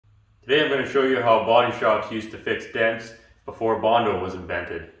Today I'm going to show you how body shops used to fix dents before Bondo was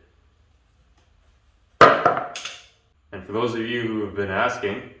invented. And for those of you who have been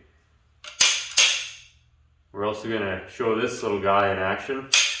asking, we're also going to show this little guy in action,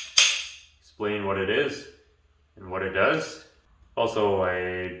 explain what it is and what it does. Also,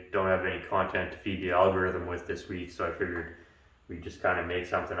 I don't have any content to feed the algorithm with this week, so I figured we'd just kind of make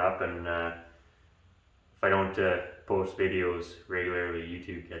something up, and if I don't post videos regularly,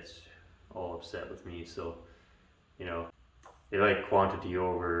 YouTube gets all upset with me. So, you know, they like quantity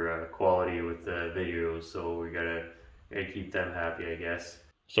over quality with the videos, so we gotta keep them happy, I guess.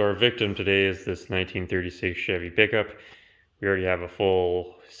 So our victim today is this 1936 Chevy pickup. We already have a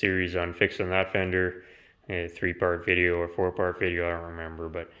full series on fixing that fender, a 3-part video or 4-part video, I don't remember,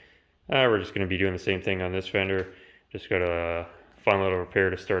 but we're just going to be doing the same thing on this fender. Just got a fun little repair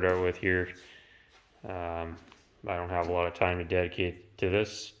to start out with here. I don't have a lot of time to dedicate to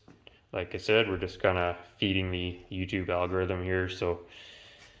this. Like I said, we're just kind of feeding the YouTube algorithm here. So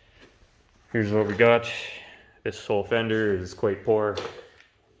here's what we got. This whole fender is quite poor.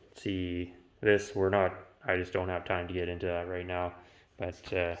 See, this, I just don't have time to get into that right now.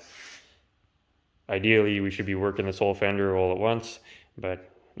 But ideally, we should be working this whole fender all at once.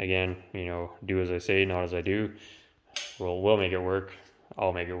 But again, you know, do as I say, not as I do. We'll make it work.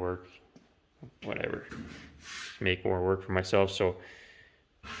 I'll make it work. Whatever. Make more work for myself. So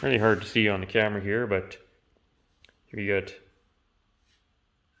really hard to see on the camera here, but we got a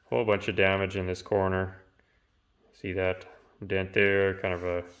whole bunch of damage in this corner. See that dent there, kind of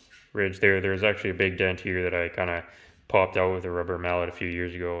a ridge there. There's actually a big dent here that I kind of popped out with a rubber mallet a few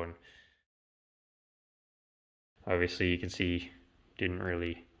years ago, and obviously you can see didn't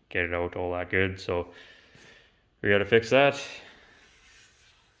really get it out all that good, so we got to fix that.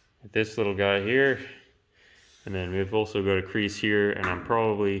 This little guy here, and then we've also got a crease here, and I'm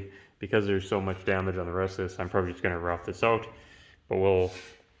probably, because there's so much damage on the rest of this, I'm probably just going to rough this out, but we'll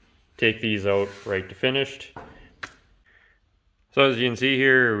take these out right to finished. So as you can see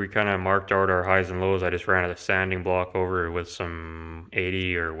here, we kind of marked out our highs and lows. I just ran a sanding block over it with some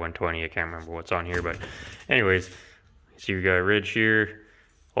 80 or 120, I can't remember what's on here, but anyways, see we got a ridge here.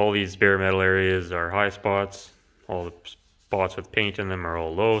 All these bare metal areas are high spots. All the spots with paint in them are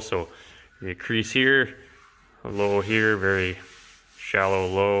all low, so you crease here, a low here, very shallow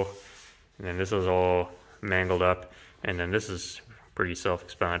low, and then this is all mangled up, and then this is pretty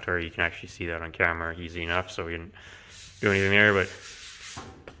self-explanatory. You can actually see that on camera easy enough, so we didn't do anything there, but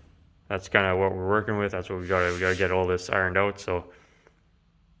that's kind of what we're working with. That's what we gotta get all this ironed out. So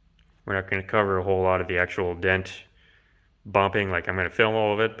we're not going to cover a whole lot of the actual dent bumping. Like, I'm going to film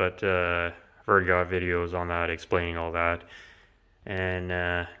all of it, but I've already got videos on that explaining all that,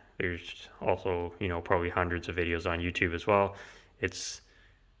 and there's also, you know, probably hundreds of videos on YouTube as well. It's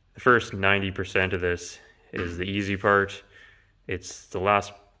the first 90% of this is the easy part. It's the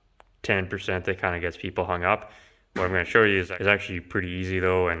last 10% that kind of gets people hung up. What I'm going to show you is actually pretty easy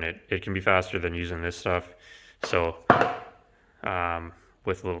though, and it can be faster than using this stuff. So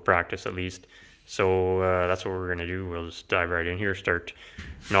with a little practice at least. So that's what we're going to do. We'll just dive right in here, start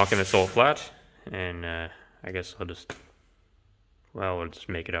knocking this all flat, and I guess we'll just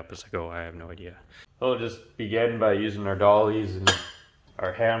make it up as I go. I have no idea. We'll just begin by using our dollies and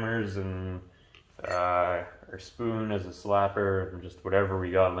our hammers and our spoon as a slapper, and just whatever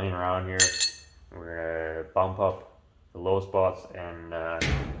we got laying around here. We're going to bump up the low spots and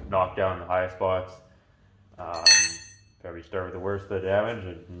knock down the high spots. Probably start with the worst of the damage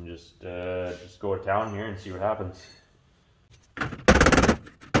and just go to town here and see what happens.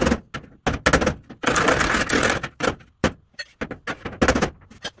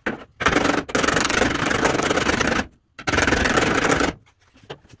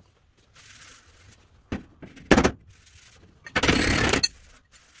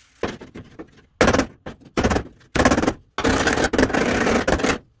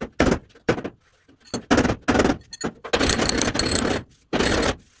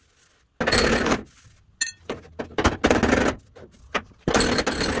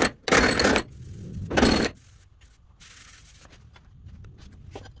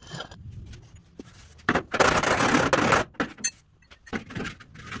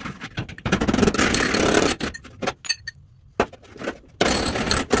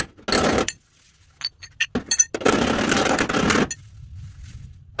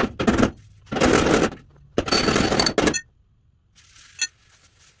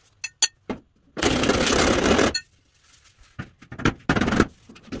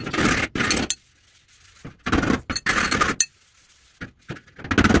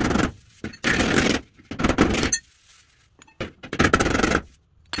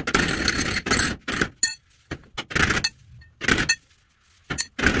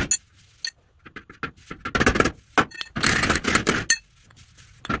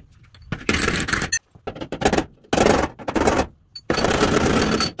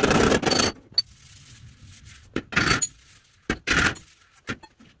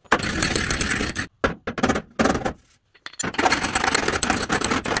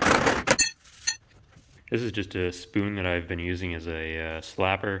 This is just a spoon that I've been using as a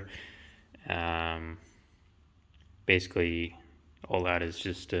slapper. Basically, all that is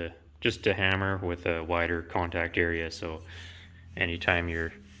just a hammer with a wider contact area. So anytime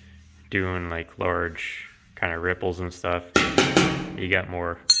you're doing like large kind of ripples and stuff, you got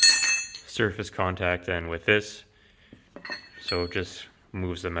more surface contact than with this. So it just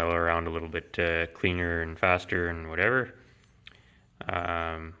moves the metal around a little bit cleaner and faster and whatever.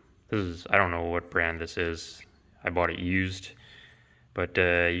 This is, I don't know what brand this is. I bought it used, but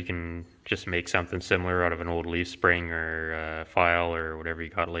you can just make something similar out of an old leaf spring or file or whatever you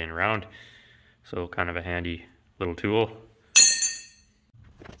got laying around. So kind of a handy little tool.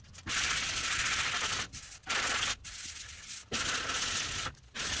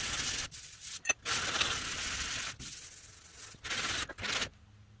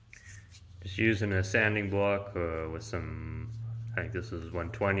 Just using a sanding block with some, I think this is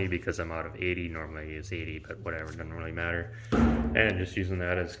 120 because I'm out of 80. Normally it's 80, but whatever, doesn't really matter. And just using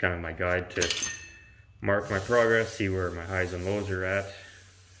that as kind of my guide to mark my progress, see where my highs and lows are at.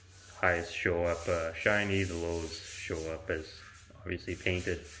 Highs show up shiny, the lows show up as obviously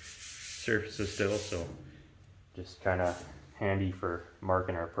painted surfaces still, so just kind of handy for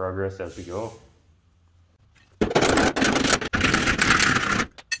marking our progress as we go.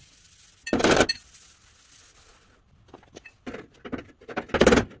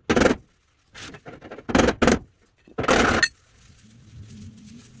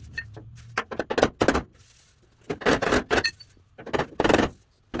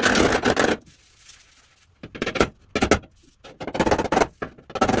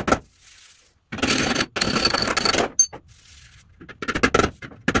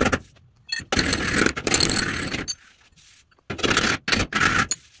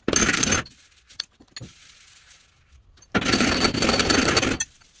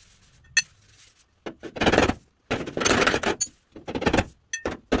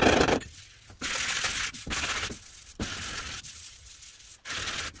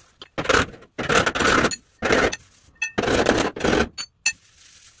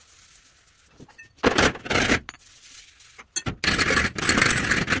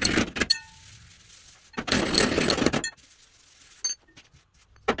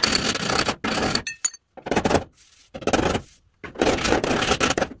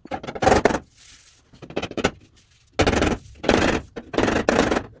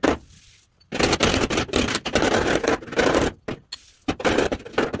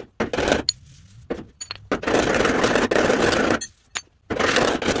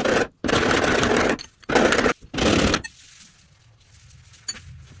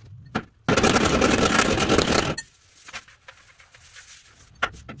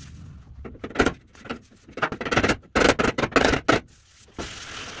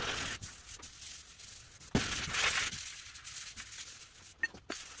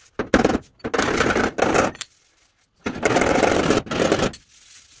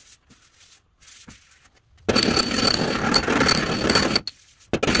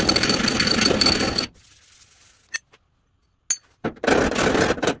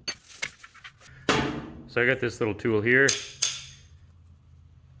 So I got this little tool here.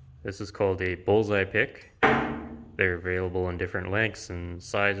 This is called a bullseye pick. They're available in different lengths and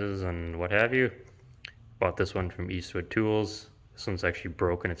sizes and what have you. Bought this one from Eastwood Tools. This one's actually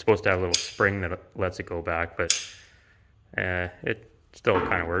broken. It's supposed to have a little spring that lets it go back, but it still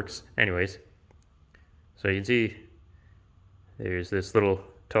kind of works. Anyways, so you can see there's this little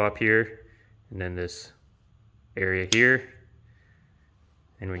top here and then this area here.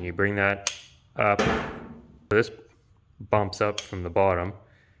 And when you bring that up, this bumps up from the bottom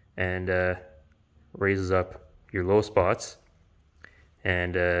and raises up your low spots.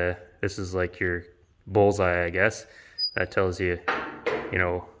 And this is like your bullseye, I guess. That tells you, you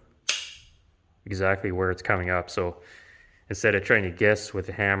know, exactly where it's coming up. So instead of trying to guess with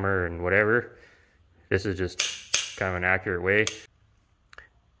a hammer and whatever, this is just kind of an accurate way.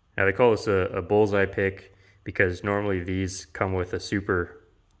 Now they call this a bullseye pick because normally these come with a super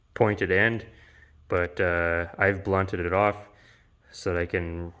pointed end, but I've blunted it off so that I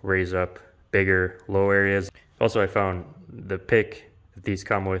can raise up bigger low areas. Also, I found the pick that these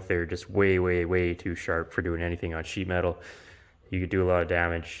come with, they're just way too sharp for doing anything on sheet metal. You could do a lot of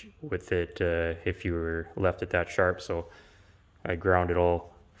damage with it if you were left it that sharp, so I ground it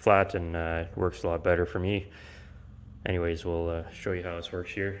all flat and it works a lot better for me. Anyways, we'll show you how this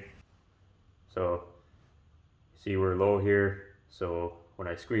works here. So see, we're low here, so when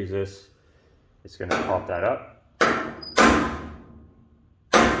I squeeze this, it's going to pop that up.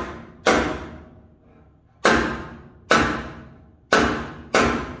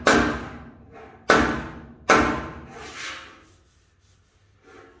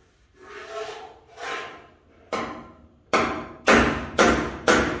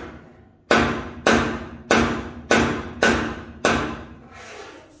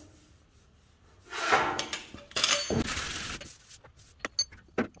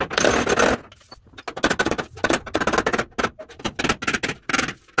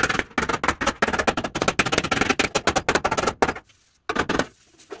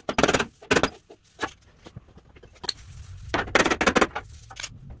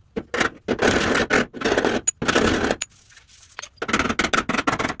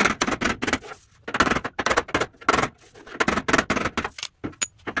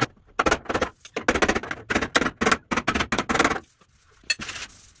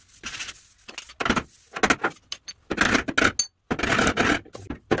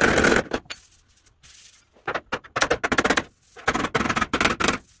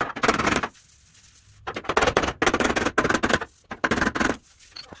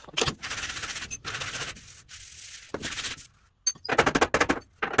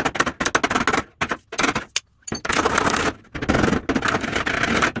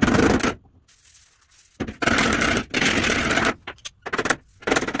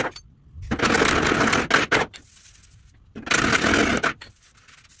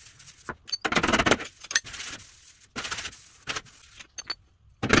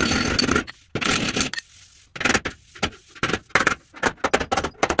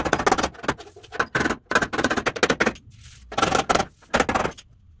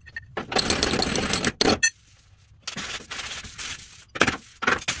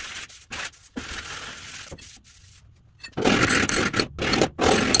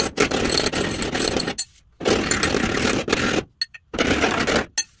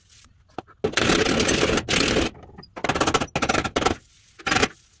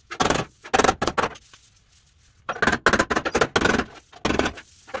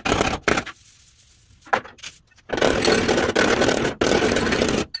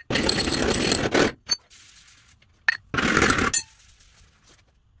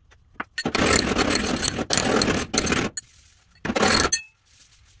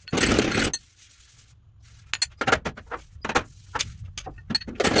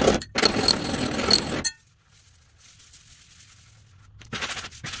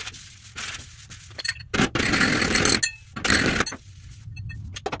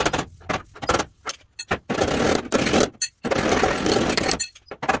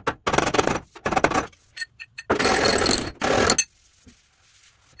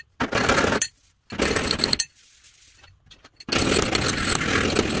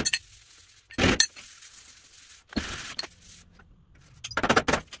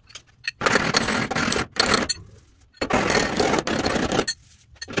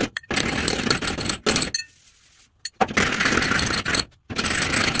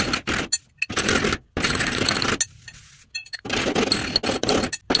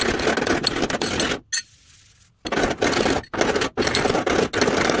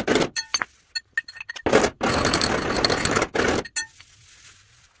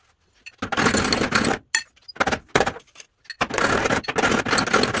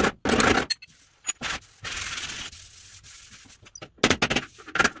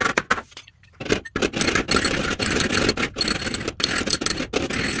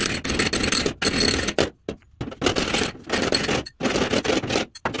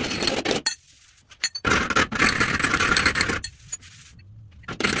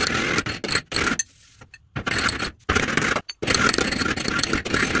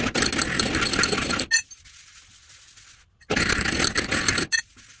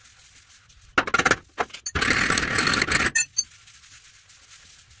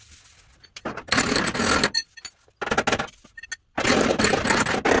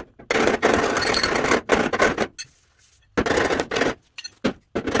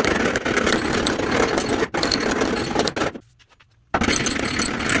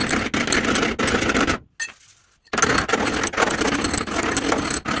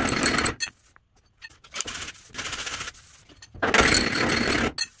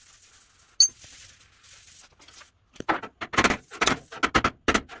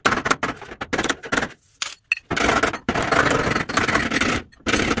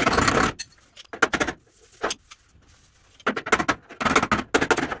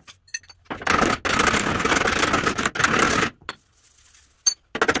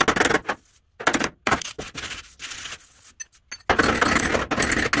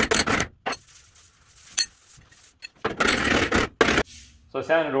 I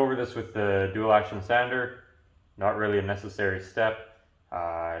sanded over this with the dual action sander. Not really a necessary step.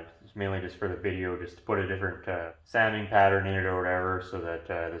 It's mainly just for the video, just to put a different sanding pattern in it or whatever, so that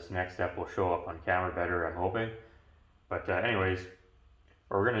this next step will show up on camera better, I'm hoping. But anyways,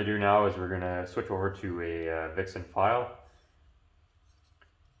 what we're going to do now is we're going to switch over to a Vixen file.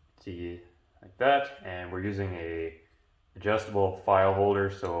 See, like that, and we're using a adjustable file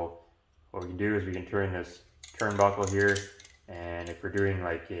holder. So what we can do is we can turn this turnbuckle here, and if we're doing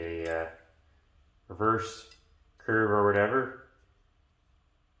like a reverse curve or whatever,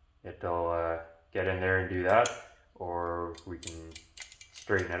 it'll get in there and do that, or we can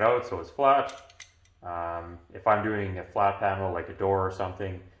straighten it out so it's flat. If I'm doing a flat panel like a door or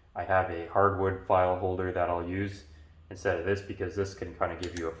something, I have a hardwood file holder that I'll use instead of this, because this can kind of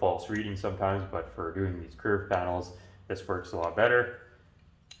give you a false reading sometimes, but for doing these curved panels, this works a lot better.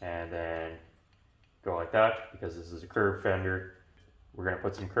 And then go like that, because this is a curved fender. We're going to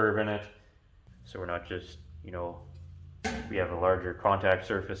put some curve in it, so we're not just, you know, we have a larger contact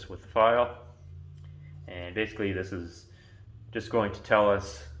surface with the file. And basically this is just going to tell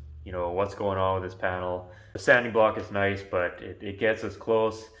us, you know, what's going on with this panel. The sanding block is nice, but it gets us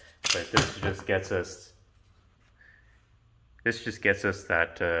close, but this just gets us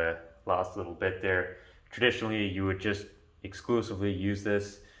that last little bit there. Traditionally you would just exclusively use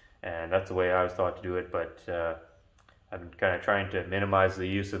this, and that's the way I was taught to do it, but I've been kind of trying to minimize the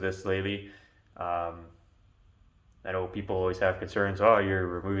use of this lately. I know people always have concerns, oh, you're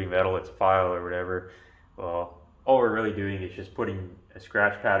removing metal, it's a file or whatever. Well, all we're really doing is just putting a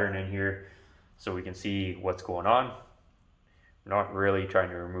scratch pattern in here so we can see what's going on. We're not really trying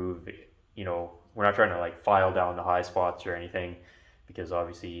to remove, you know, we're not trying to like file down the high spots or anything, because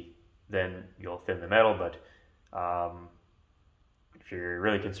obviously then you'll thin the metal. But if you're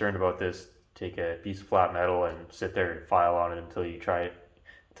really concerned about this, take a piece of flat metal and sit there and file on it until you try it,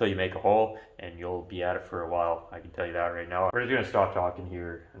 until you make a hole, and you'll be at it for a while. I can tell you that right now. We're just going to stop talking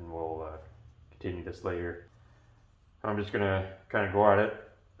here and we'll continue this later. I'm just going to kind of go at it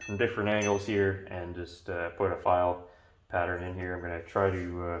from different angles here and just put a file pattern in here. I'm going to try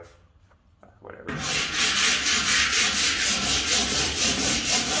to whatever.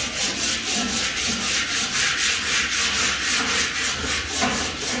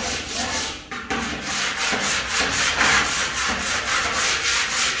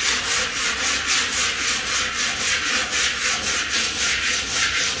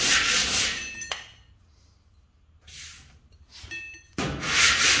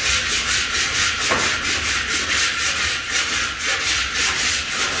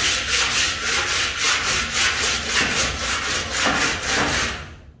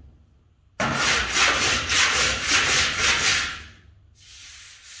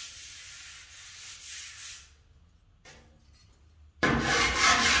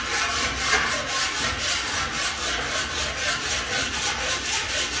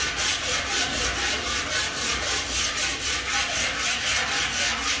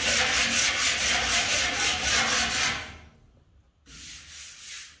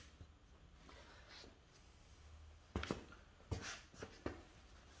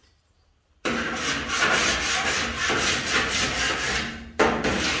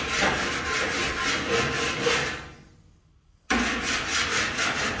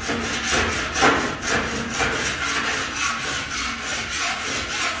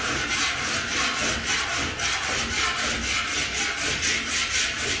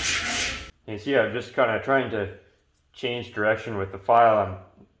 You see, I'm just kind of trying to change direction with the file. I'm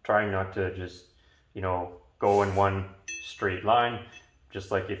trying not to just, you know, go in one straight line.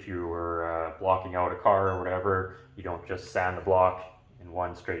 Just like if you were blocking out a car or whatever, you don't just sand the block in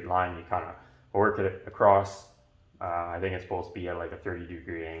one straight line. You kind of work it across. I think it's supposed to be at like a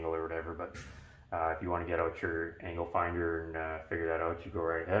 30-degree angle or whatever, but if you want to get out your angle finder and figure that out, you go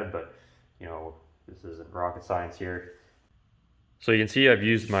right ahead. But, you know, this isn't rocket science here. So you can see I've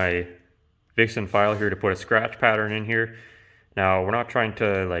used my Vixen file here to put a scratch pattern in here. Now, we're not trying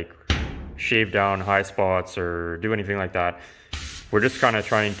to like shave down high spots or do anything like that. We're just kind of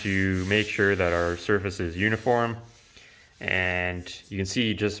trying to make sure that our surface is uniform. And you can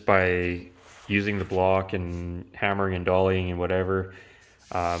see just by using the block and hammering and dollying and whatever,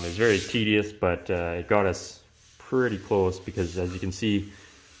 it's very tedious, but it got us pretty close, because as you can see,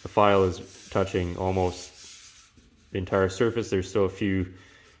 the file is touching almost the entire surface. There's still a few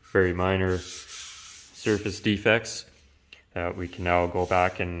very minor surface defects that we can now go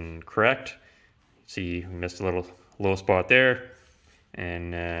back and correct. See, we missed a little low spot there,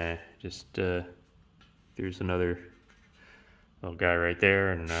 and there's another little guy right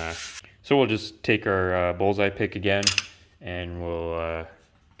there. And so we'll just take our bullseye pick again, and we'll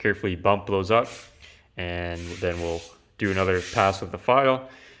carefully bump those up, and then we'll do another pass with the file,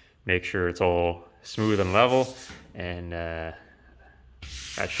 make sure it's all smooth and level, and that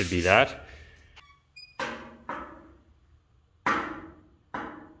should be that.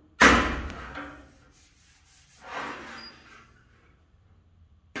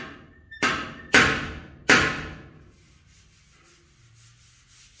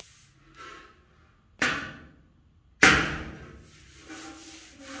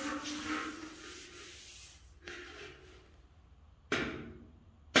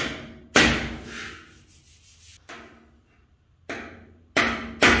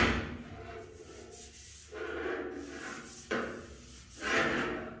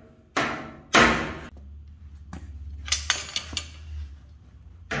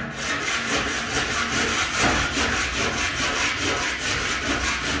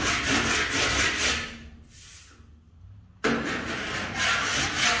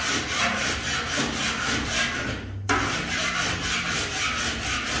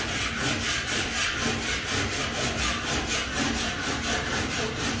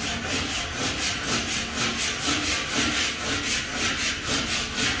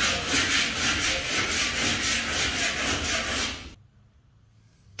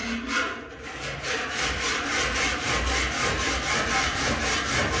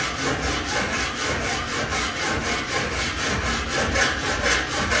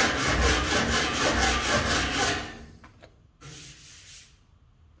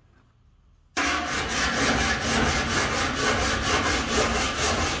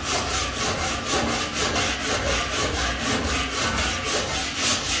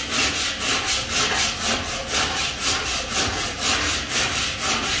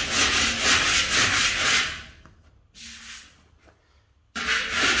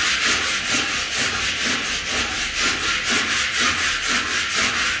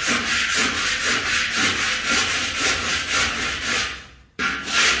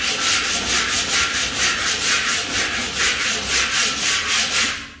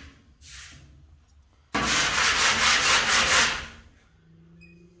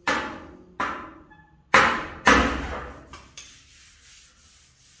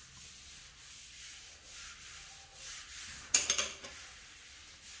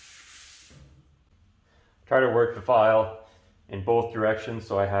 Try to work the file in both directions,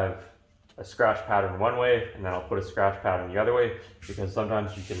 so I have a scratch pattern one way and then I'll put a scratch pattern the other way, because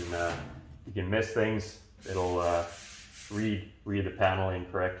sometimes you can miss things. It'll read the panel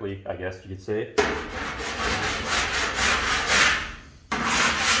incorrectly, I guess you could say.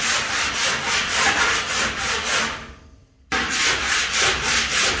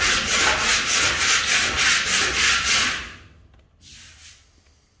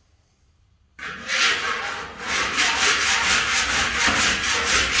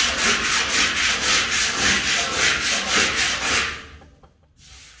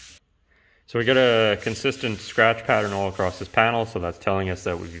 So we got a consistent scratch pattern all across this panel, so that's telling us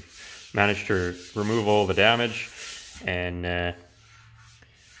that we've managed to remove all the damage. And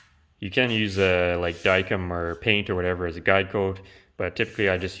you can use like Dykem or paint or whatever as a guide coat, but typically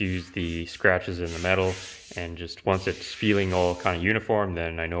I just use the scratches in the metal, and just once it's feeling all kind of uniform,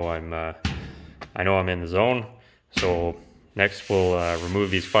 then I know I'm in the zone. So next we'll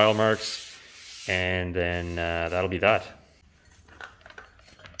remove these file marks, and then that'll be that.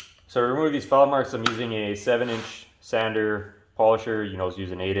 So to remove these file marks, I'm using a 7-inch sander polisher. You know, it's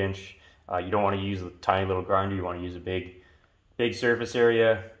using 8-inch. You don't want to use a tiny little grinder. You want to use a big surface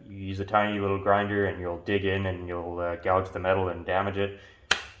area. You use a tiny little grinder and you'll dig in and you'll gouge the metal and damage it.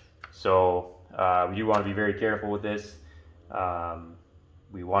 So we do want to be very careful with this. We're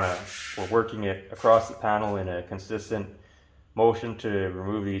working it across the panel in a consistent motion to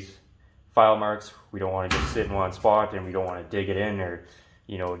remove these file marks. We don't want to just sit in one spot, and we don't want to dig it in or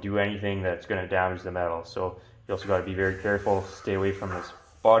do anything that's going to damage the metal. So you also got to be very careful, stay away from this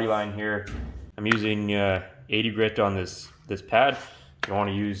body line here. I'm using 80 grit on this pad. You don't want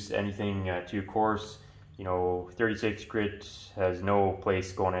to use anything too coarse. 36 grit has no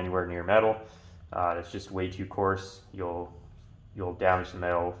place going anywhere near metal. It's just way too coarse. You'll damage the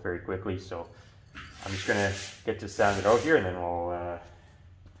metal very quickly. So I'm just gonna get this sanded out here, and then we'll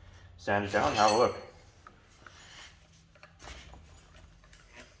sand it down and have a look.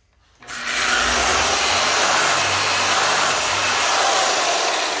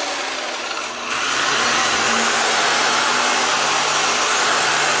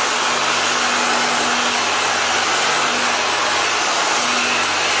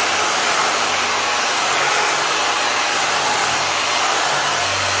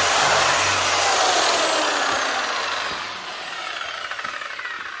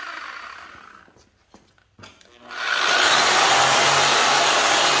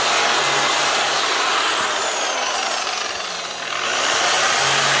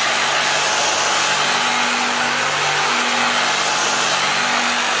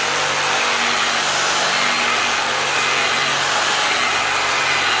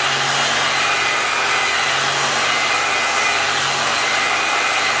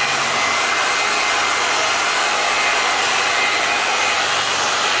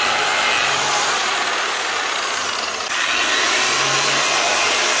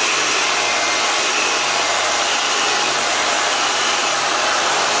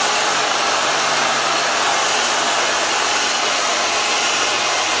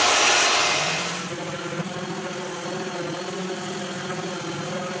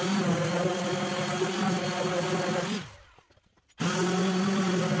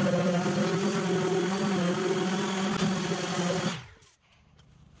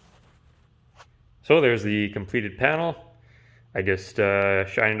 So there's the completed panel. I just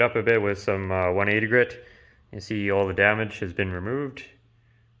shined it up a bit with some 180 grit. You see all the damage has been removed.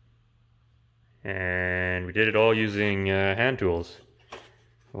 And we did it all using hand tools.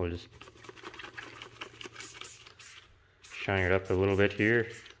 We'll just shine it up a little bit here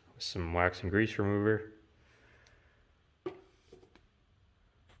with some wax and grease remover.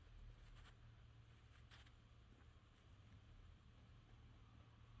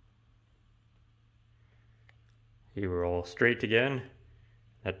 Here we're all straight again.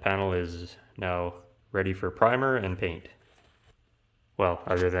 That panel is now ready for primer and paint. Well,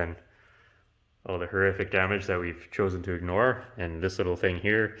 other than all the horrific damage that we've chosen to ignore and this little thing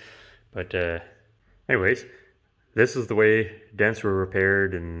here. But anyways, this is the way dents were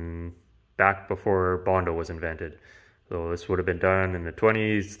repaired and back before Bondo was invented. So this would have been done in the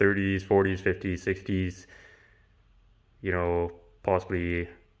 20s, 30s, 40s, 50s, 60s, you know, possibly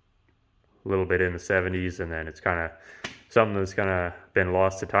a little bit in the 70s, and then it's kind of something that's kind of been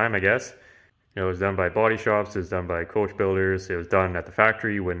lost to time, I guess. You know, it was done by body shops, it was done by coach builders, it was done at the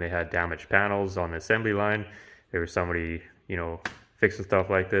factory when they had damaged panels on the assembly line. There was somebody, you know, fixing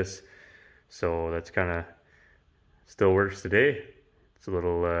stuff like this. So that's kind of still works today. It's a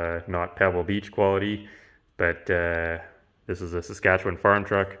little not Pebble Beach quality, but this is a Saskatchewan farm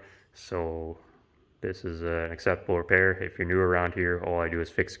truck, so this is an acceptable repair. If you're new around here, all I do is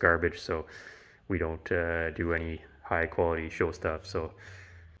fix garbage, so we don't do any high quality show stuff. So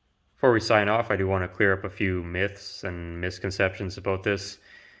before we sign off, I do want to clear up a few myths and misconceptions about this,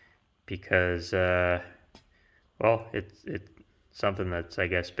 because well, it's something that's, I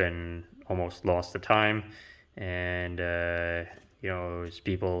guess, been almost lost to time. And you know, there's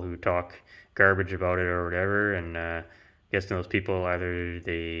people who talk garbage about it or whatever, and I guess those people, either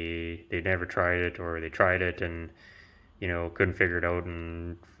they never tried it, or they tried it and, you know, couldn't figure it out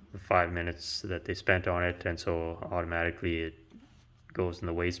in the 5 minutes that they spent on it, and so automatically it goes in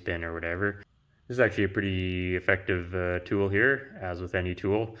the waste bin or whatever. This is actually a pretty effective tool here. As with any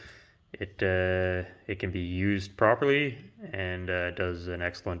tool, it can be used properly and does an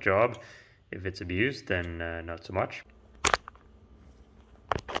excellent job. If it's abused, then not so much.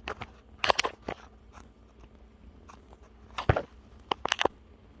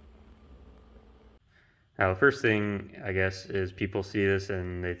 Now, the first thing, I guess, is people see this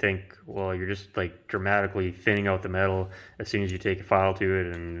and they think, well, you're just like dramatically thinning out the metal as soon as you take a file to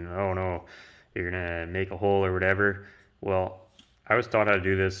it, and oh no, you're gonna make a hole or whatever. Well, I was taught how to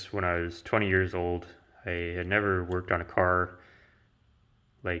do this when I was 20 years old. I had never worked on a car,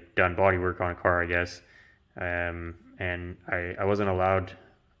 like done body work on a car, I guess, and I wasn't allowed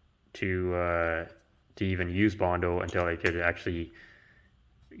to even use Bondo until I could actually,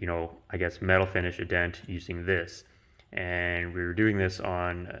 you know, I guess metal finish a dent using this. And we were doing this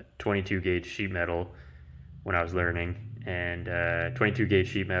on 22 gauge sheet metal when I was learning, and 22 gauge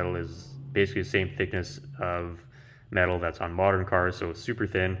sheet metal is basically the same thickness of metal that's on modern cars, so it's super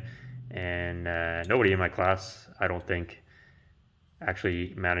thin. And nobody in my class, I don't think,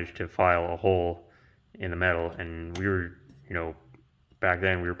 actually managed to file a hole in the metal. And we were, you know, back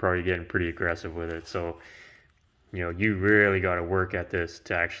then we were probably getting pretty aggressive with it. So, you know, you really got to work at this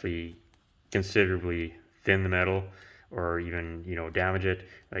to actually considerably thin the metal, or even, you know, damage it.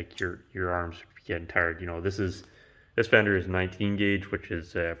 Like your arms getting tired. You know, this fender is 19 gauge, which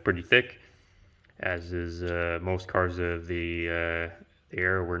is pretty thick, as is most cars of the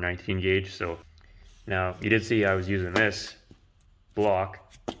era were 19 gauge. So now you did see I was using this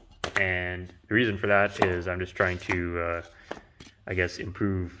block, and the reason for that is I'm just trying to I guess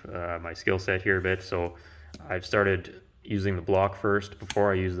improve my skill set here a bit. So I've started using the block first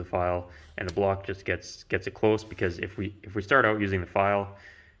before I use the file, and the block just gets it close, because if we start out using the file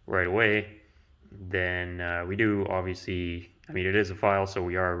right away, then we do, obviously, I mean, it is a file, so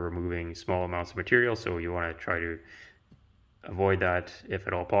we are removing small amounts of material, so you want to try to avoid that if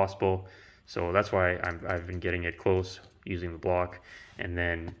at all possible. So that's why I've been getting it close using the block, and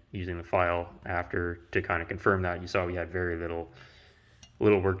then using the file after to kind of confirm that. You saw we had very little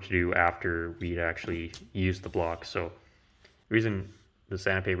work to do after we'd actually used the block. So the reason the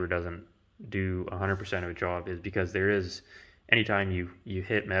sandpaper doesn't do 100% of a job is because there is, anytime you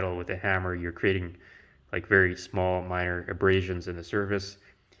hit metal with a hammer, you're creating like very small minor abrasions in the surface,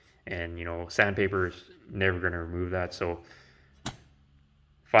 and, you know, sandpaper is never going to remove that. So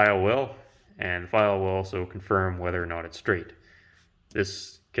file will, and the file will also confirm whether or not it's straight.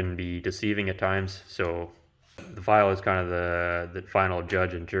 This can be deceiving at times, so the file is kind of the final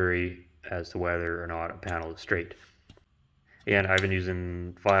judge and jury as to whether or not a panel is straight. And I've been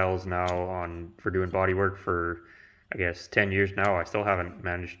using files now for doing body work for, I guess, 10 years now. I still haven't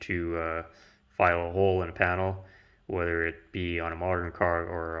managed to file a hole in a panel, whether it be on a modern car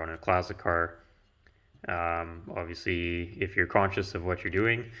or on a classic car. Obviously, if you're conscious of what you're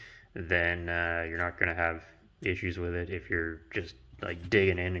doing, then you're not going to have issues with it. If you're just like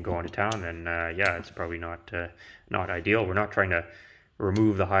digging in and going to town, then yeah, it's probably not ideal. We're not trying to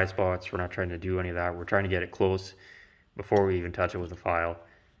remove the high spots. We're not trying to do any of that. We're trying to get it close before we even touch it with a file,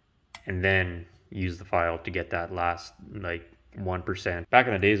 and then use the file to get that last like 1%. Back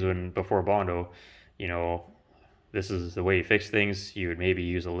in the days before Bondo, you know, this is the way you fix things. You would maybe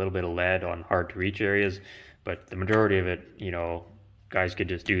use a little bit of lead on hard to reach areas, but the majority of it, you know, guys could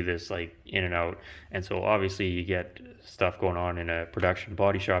just do this like in and out. And so obviously you get stuff going on in a production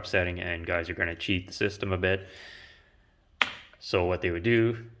body shop setting, and guys are going to cheat the system a bit. So what they would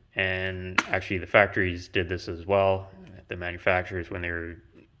do, and actually the factories did this as well, the manufacturers, when they were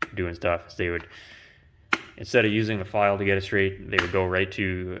doing stuff, is they would, instead of using the file to get it straight, they would go right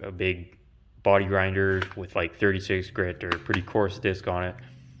to a big body grinder with like 36 grit or pretty coarse disc on it,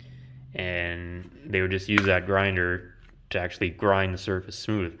 and they would just use that grinder to actually grind the surface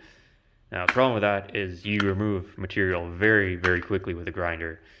smooth. Now the problem with that is you remove material very, very quickly with a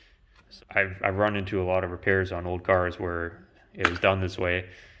grinder. So I've run into a lot of repairs on old cars where it was done this way,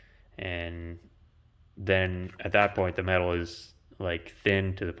 and then at that point the metal is like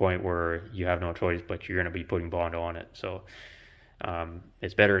thin to the point where you have no choice but you're going to be putting Bondo on it. So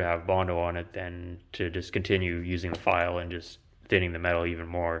it's better to have Bondo on it than to just continue using the file and just thinning the metal even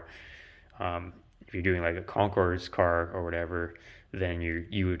more. If you're doing like a Concours car or whatever, then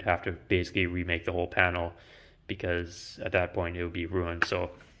you would have to basically remake the whole panel, because at that point it would be ruined.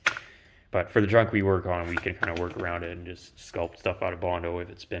 So, but for the junk we work on, we can kind of work around it and just sculpt stuff out of Bondo if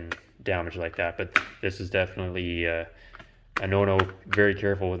it's been damaged like that. But this is definitely a no-no. Very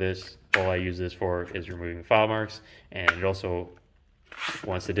careful with this. All I use this for is removing file marks, and it also,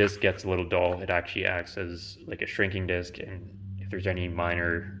 once the disc gets a little dull, it actually acts as like a shrinking disc, and if there's any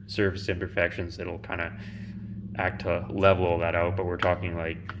minor surface imperfections, it'll kind of act to level that out. But we're talking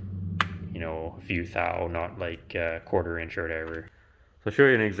like, you know, a few thou, not like a quarter inch or whatever. So I'll show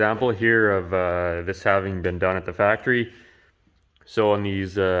you an example here of this having been done at the factory. So on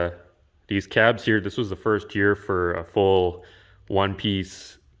these cabs here, this was the first year for a full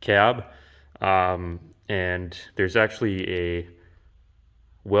one-piece cab, and there's actually a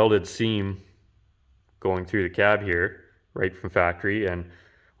welded seam going through the cab here right from factory, and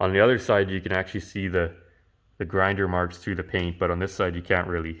on the other side you can actually see the grinder marks through the paint, but on this side you can't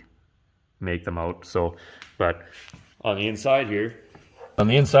really make them out. So, but on the inside here, on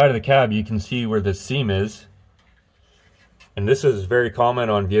the inside of the cab, you can see where the seam is, and this is very common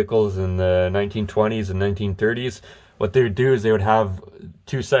on vehicles in the 1920s and 1930s. What they would do is they would have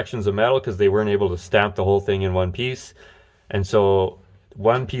two sections of metal because they weren't able to stamp the whole thing in one piece, and so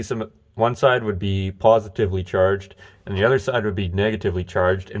one side would be positively charged and the other side would be negatively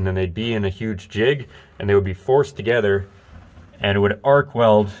charged, and then they'd be in a huge jig and they would be forced together, and it would arc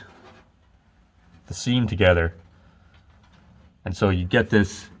weld the seam together, and so you get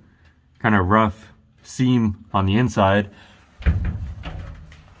this kind of rough seam on the inside,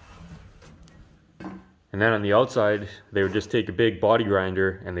 and then on the outside they would just take a big body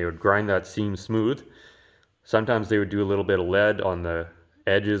grinder and they would grind that seam smooth. Sometimes they would do a little bit of lead on the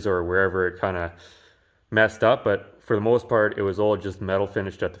edges or wherever it kind of messed up, but for the most part it was all just metal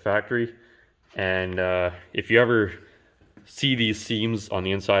finished at the factory. And if you ever see these seams on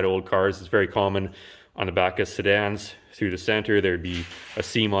the inside of old cars, it's very common on the back of sedans. Through the center there'd be a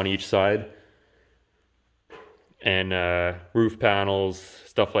seam on each side, and roof panels,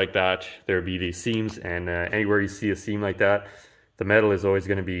 stuff like that, there'd be these seams, and anywhere you see a seam like that, the metal is always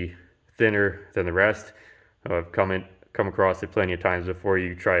going to be thinner than the rest. I've come across it plenty of times before.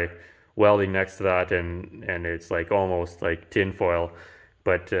 You try welding next to that and it's like almost like tin foil,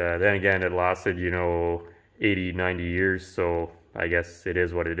 but then again it lasted, you know, 80-90 years, so I guess it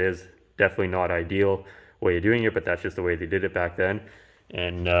is what it is. Definitely not ideal way of doing it, but that's just the way they did it back then.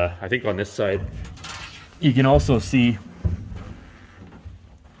 And I think on this side you can also see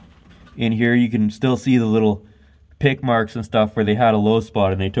in here, you can still see the little pick marks and stuff where they had a low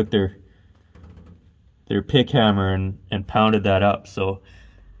spot and they took their pick hammer and pounded that up. So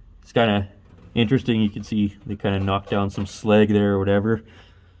it's kind of interesting. You can see they kind of knocked down some slag there or whatever.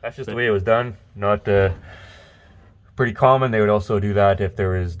 That's just the way it was done. Not pretty common. They would also do that if there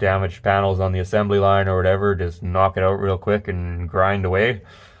was damaged panels on the assembly line or whatever, just knock it out real quick and grind away.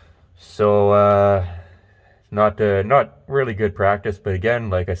 So not really good practice, but again,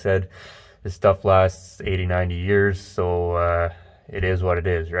 like I said, this stuff lasts 80-90 years, so it is what it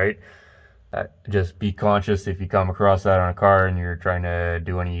is, right? Just be conscious if you come across that on a car and you're trying to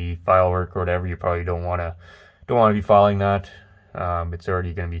do any file work or whatever. You probably don't want to be filing that. It's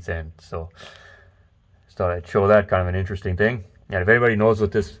already going to be thin. So just thought I'd show that, kind of an interesting thing. And if anybody knows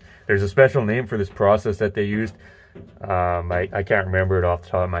what this, there's a special name for this process that they used. I can't remember it off the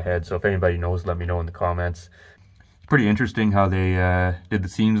top of my head. So if anybody knows, let me know in the comments. It's pretty interesting how they did the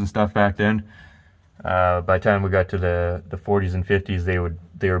seams and stuff back then. By the time we got to the 40s and 50s,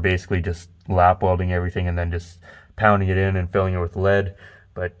 they were basically just lap welding everything and then just pounding it in and filling it with lead.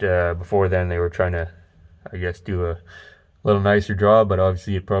 But before then, they were trying to, I guess, do a little nicer job. But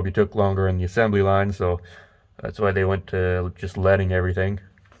obviously, it probably took longer in the assembly line, so that's why they went to just leading everything.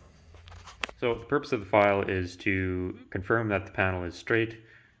 So the purpose of the file is to confirm that the panel is straight,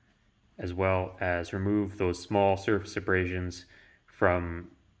 as well as remove those small surface abrasions from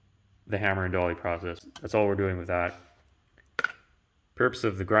the hammer and dolly process. That's all we're doing with that. Purpose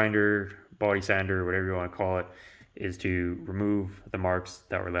of the grinder, body sander, whatever you want to call it, is to remove the marks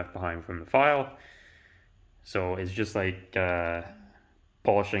that were left behind from the file. So it's just like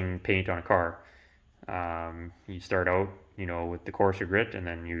polishing paint on a car. You start out, with the coarser grit, and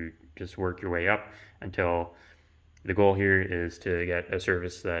then you just work your way up until the goal here is to get a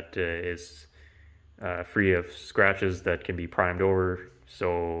surface that is free of scratches that can be primed over.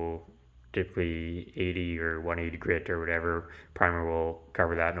 So typically 80 or 180 grit or whatever, primer will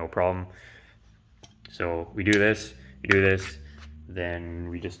cover that, no problem. So we do this, then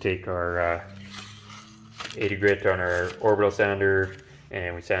we just take our 80 grit on our orbital sander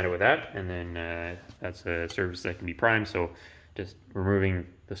and we sand it with that, and then that's a surface that can be primed. So just removing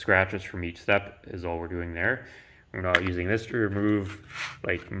the scratches from each step is all we're doing there. We're not using this to remove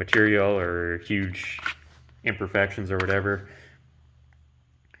like material or huge imperfections or whatever.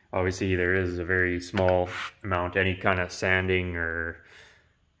 Obviously, there is a very small amount, any kind of sanding or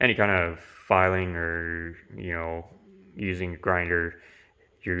any kind of filing or, using a grinder,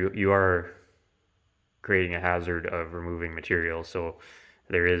 you are creating a hazard of removing material. So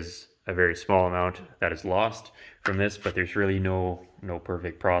there is a very small amount that is lost from this, but there's really no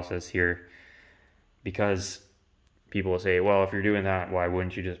perfect process here, because people will say, well, if you're doing that, why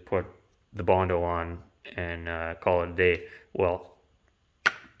wouldn't you just put the Bondo on and call it a day? Well,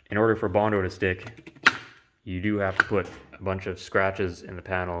 in order for Bondo to stick, you do have to put a bunch of scratches in the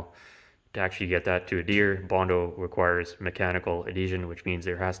panel to actually get that to adhere. Bondo requires mechanical adhesion, which means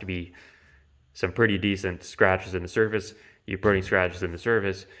there has to be some pretty decent scratches in the surface. You're putting scratches in the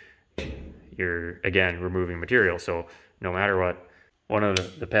surface, you're again removing material. So no matter what, one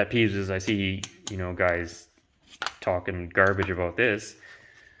of the pet peeves is I see, guys talking garbage about this,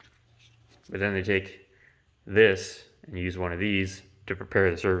 but then they take this and use one of these to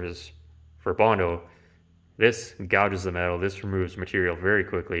prepare the surface for Bondo. This gouges the metal, this removes material very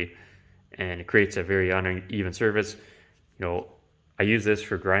quickly, and it creates a very uneven surface. I use this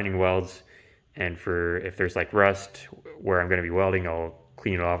for grinding welds, and for if there's like rust where I'm going to be welding, I'll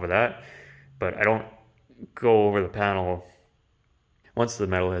clean it off with that. But I don't go over the panel. Once the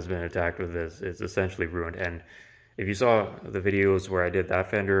metal has been attacked with this, it's essentially ruined. And if you saw the videos where I did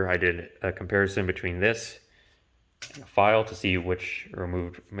that fender, I did a comparison between this and a file to see which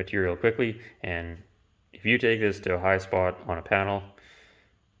removed material quickly. And if you take this to a high spot on a panel,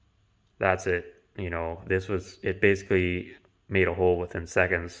 that's it. It basically made a hole within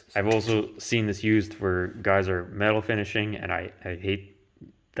seconds. I've also seen this used where guys are metal finishing, and I hate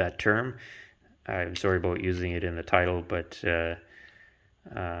that term. I'm sorry about using it in the title, but you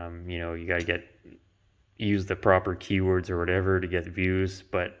gotta use the proper keywords or whatever to get views.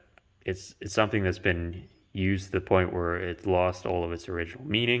 But it's something that's been used to the point where it's lost all of its original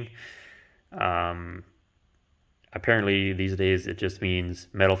meaning. Apparently these days it just means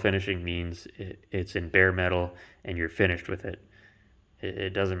metal finishing means it's in bare metal and you're finished with it.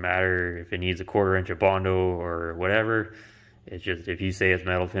 It doesn't matter if it needs a 1/4 inch of Bondo or whatever. It's just, if you say it's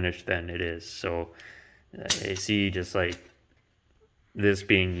metal finished, then it is. So I see just like this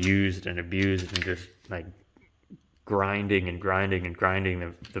being used and abused and just like grinding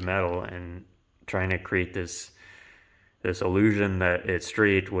the metal and trying to create this illusion that it's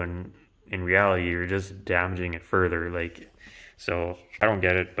straight, when in reality you're just damaging it further. So I don't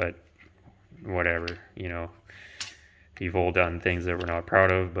get it, but whatever, we've all done things that we're not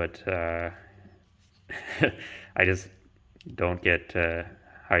proud of, but I just don't get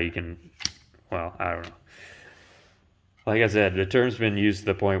how you can, well, I don't know. Like I said, the term's been used to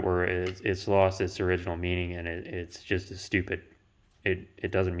the point where it's lost its original meaning, and it's just stupid.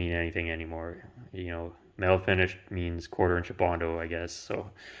 It doesn't mean anything anymore. Metal finished means 1/4 inch of Bondo, I guess.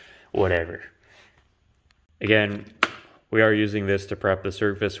 So whatever. Again, we are using this to prep the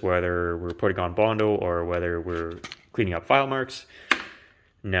surface, whether we're putting on Bondo or whether we're cleaning up file marks.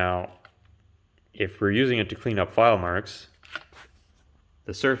 Now, if we're using it to clean up file marks,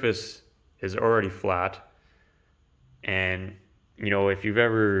 the surface is already flat, and you know, if you've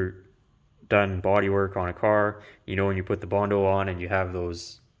ever done body work on a car, you know, when you put the Bondo on and you have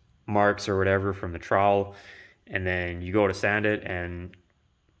those marks or whatever from the trowel, and then you go to sand it, and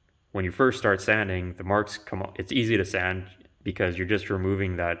when you first start sanding, the marks come up. It's easy to sand because you're just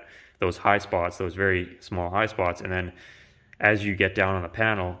removing those high spots, those very small high spots, and then as you get down on the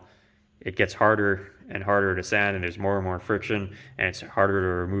panel, it gets harder and harder to sand, and there's more and more friction, and it's harder to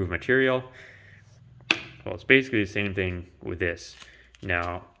remove material. Well, it's basically the same thing with this.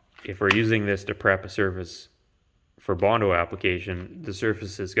 Now, if we're using this to prep a surface for Bondo application, the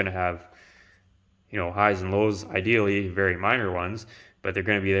surface is going to have, you know, highs and lows, ideally very minor ones, but they're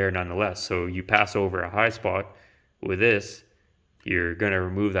going to be there nonetheless. So you pass over a high spot with this, you're going to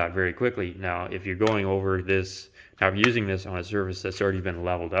remove that very quickly. Now, if you're going over this, now if you're using this on a surface that's already been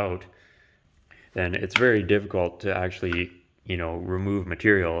leveled out, then it's very difficult to actually, you know, remove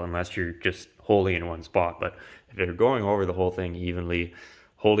material unless you're just holding in one spot. But if you're going over the whole thing evenly,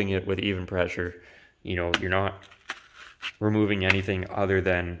 holding it with even pressure, you know, you're not removing anything other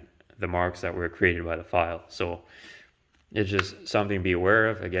than the marks that were created by the file. So it's just something to be aware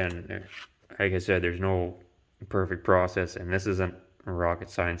of. Again, like I said, there's no perfect process, and this isn't rocket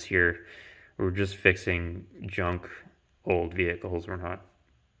science here. We're just fixing junk old vehicles. We're not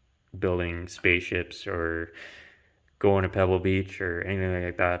building spaceships or going to Pebble Beach or anything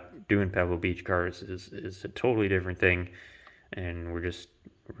like that. Doing Pebble Beach cars is a totally different thing, and we're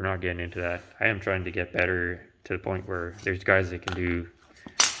not getting into that. I am trying to get better to the point where there's guys that can do,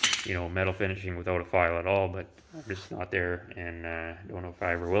 you know, metal finishing without a file at all, but I'm just not there, and don't know if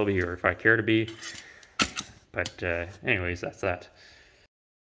I ever will be or if I care to be. But anyways, that's that.